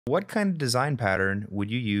What kind of design pattern would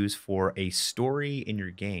you use for a story in your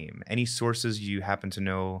game? Any sources you happen to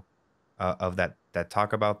know of that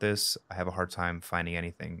talk about this? I have a hard time finding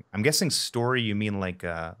anything. I'm guessing story. You mean like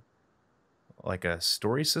a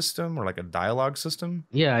story system or like a dialogue system?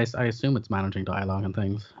 Yeah, I assume it's managing dialogue and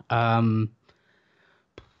things.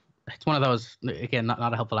 It's one of those again,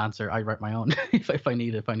 not a helpful answer. I write my own. If I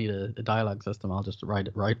need a dialogue system, I'll just write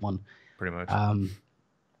one. Pretty much. Um,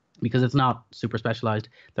 because it's not super specialized.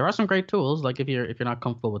 There are some great tools. Like if you're not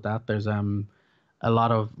comfortable with that, there's a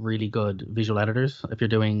lot of really good visual editors. If you're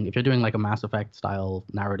doing like a Mass Effect style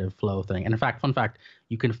narrative flow thing. And in fact, fun fact,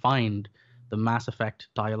 you can find the Mass Effect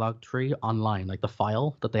dialogue tree online, like the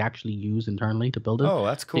file that they actually use internally to build it. Oh,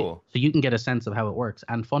 that's So, cool. so you can get a sense of how it works.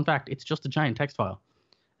 And fun fact, it's just a giant text file.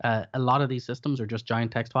 A lot of these systems are just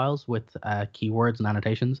giant text files with keywords and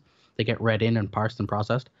annotations. They get read in and parsed and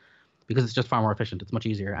processed because it's just far more efficient. It's much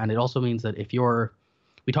easier, and it also means that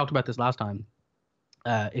we talked about this last time.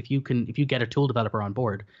 If you get a tool developer on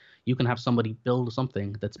board, you can have somebody build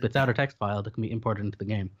something that spits out a text file that can be imported into the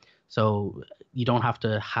game. So you don't have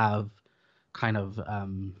to have kind of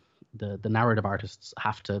the narrative artists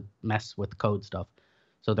have to mess with code stuff.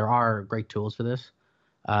 So there are great tools for this.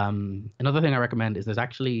 Another thing I recommend is there's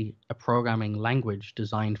actually a programming language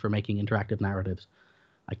designed for making interactive narratives.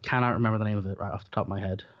 I cannot remember the name of it right off the top of my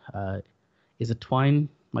head. Is it Twine?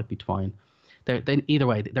 Might be Twine. Either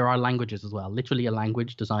way, there are languages as well. Literally a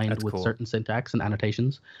language designed That's with cool. certain syntax and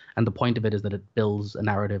annotations. And the point of it is that it builds a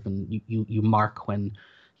narrative, and you mark when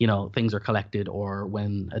things are collected, or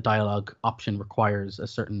when a dialogue option requires a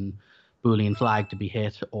certain Boolean flag to be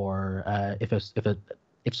hit, or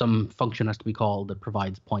if some function has to be called that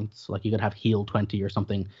provides points. Like you could have heal 20 or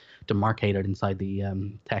something demarcated inside the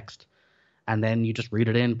text, and then you just read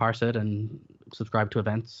it in, parse it, and subscribe to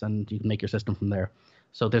events, and you can make your system from there.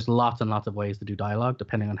 So there's lots and lots of ways to do dialogue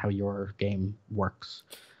depending on how your game works.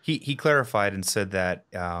 He clarified and said that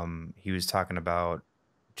he was talking about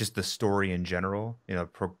just the story in general,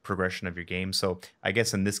 progression of your game. So I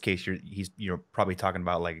guess in this case, you're probably talking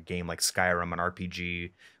about like a game like Skyrim, an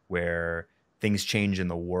RPG, where things change in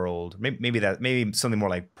the world. Maybe something more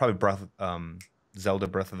like probably Zelda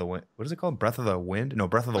Breath of the Wind. What is it called? Breath of the Wind? No,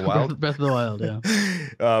 Breath of the Wild. Breath of the Wild,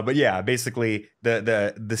 yeah. But yeah, basically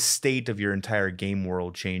the state of your entire game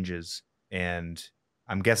world changes, and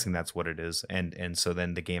I'm guessing that's what it is. And so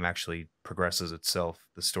then the game actually progresses itself,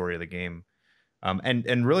 the story of the game.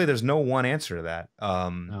 And really, there's no one answer to that.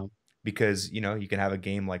 No. Because you can have a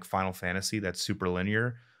game like Final Fantasy that's super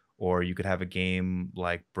linear, or you could have a game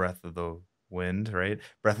like Breath of the Wind, right?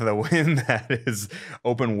 Breath of the Wind that is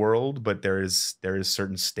open world, but there is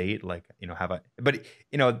certain state, like have a but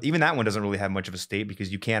even that one doesn't really have much of a state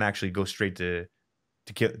because you can't actually go straight to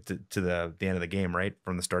the end of the game, right,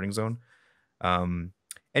 from the starting zone. Um,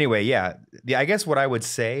 anyway, yeah, I guess what I would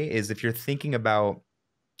say is if you're thinking about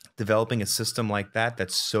developing a system like that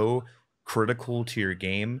that's so critical to your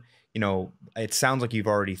game, it sounds like you've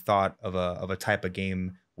already thought of a type of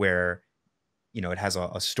game where it has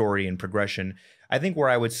a story and progression. I think where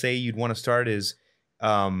I would say you'd want to start is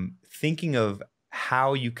thinking of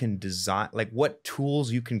how you can design, like what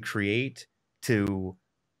tools you can create to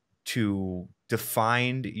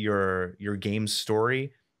define your game's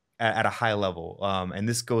story at a high level. And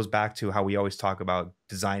this goes back to how we always talk about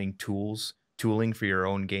designing tooling for your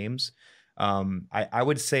own games. I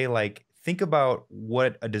would say, like, think about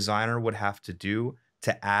what a designer would have to do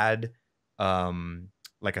to add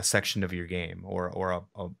like a section of your game, or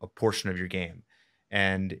a portion of your game.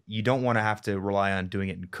 And you don't want to have to rely on doing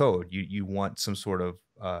it in code. You want some sort of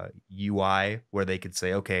UI where they could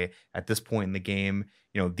say, okay, at this point in the game,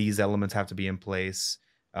 these elements have to be in place.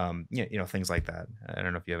 Things like that. I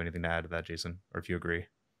don't know if you have anything to add to that, Jason, or if you agree.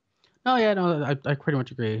 No, yeah, no, I pretty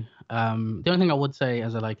much agree. The only thing I would say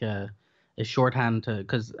as a shorthand to,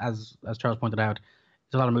 because as Charles pointed out,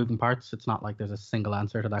 there's a lot of moving parts. It's not like there's a single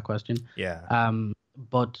answer to that question. Yeah.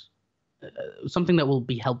 But something that will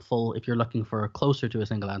be helpful if you're looking for closer to a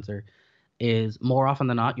single answer is, more often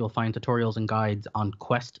than not, you'll find tutorials and guides on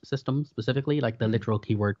quest systems, specifically like the Mhm. literal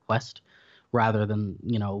keyword quest, rather than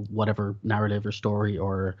whatever narrative or story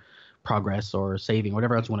or progress or saving,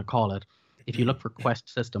 whatever else you want to call it. If you look for quest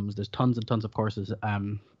systems, there's tons and tons of courses.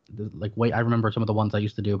 Like, wait, I remember some of the ones I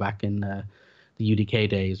used to do back in the UDK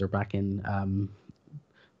days, or back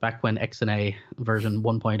when XNA version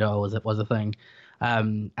 1.0 was a thing.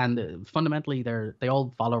 And fundamentally, they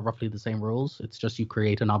all follow roughly the same rules. It's just you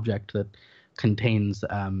create an object that contains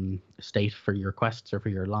state for your quests or for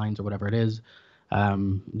your lines or whatever it is.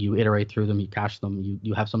 You iterate through them, you cache them,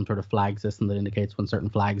 you have some sort of flag system that indicates when certain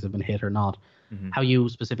flags have been hit or not. Mhm. How you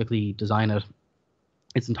specifically design it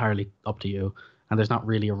It's entirely up to you, and there's not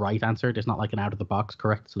really a right answer. There's not like an out of the box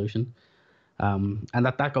correct solution. And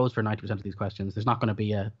that goes for 90% of these questions. There's not going to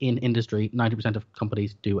be in industry, 90% of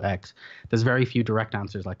companies do X. There's very few direct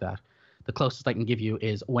answers like that. The closest I can give you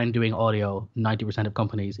is when doing audio, 90% of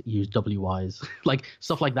companies use WYs. Like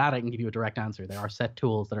stuff like that, I can give you a direct answer. There are set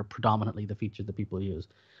tools that are predominantly the features that people use.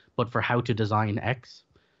 But for how to design X,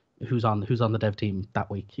 who's on the dev team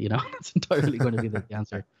that week? That's entirely going to be the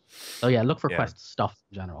answer. So yeah, look for Yeah. Quest stuff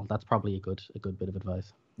in general. That's probably a good bit of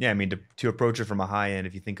advice. Yeah, I mean, to approach it from a high end,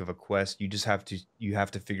 if you think of a quest, you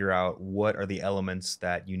have to figure out what are the elements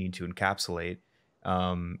that you need to encapsulate,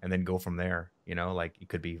 and then go from there. Like it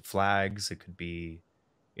could be flags, it could be,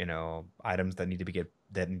 items that need to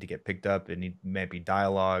get picked up. Might be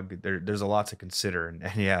dialogue. There's a lot to consider, and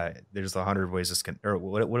yeah, there's 100 ways to skin. Or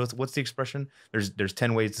what's the expression? There's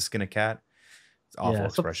 10 ways to skin a cat. It's awful Yeah,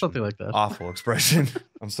 expression. something like that. Awful expression.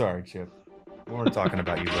 I'm sorry, Chip. We weren't talking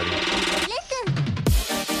about you, buddy.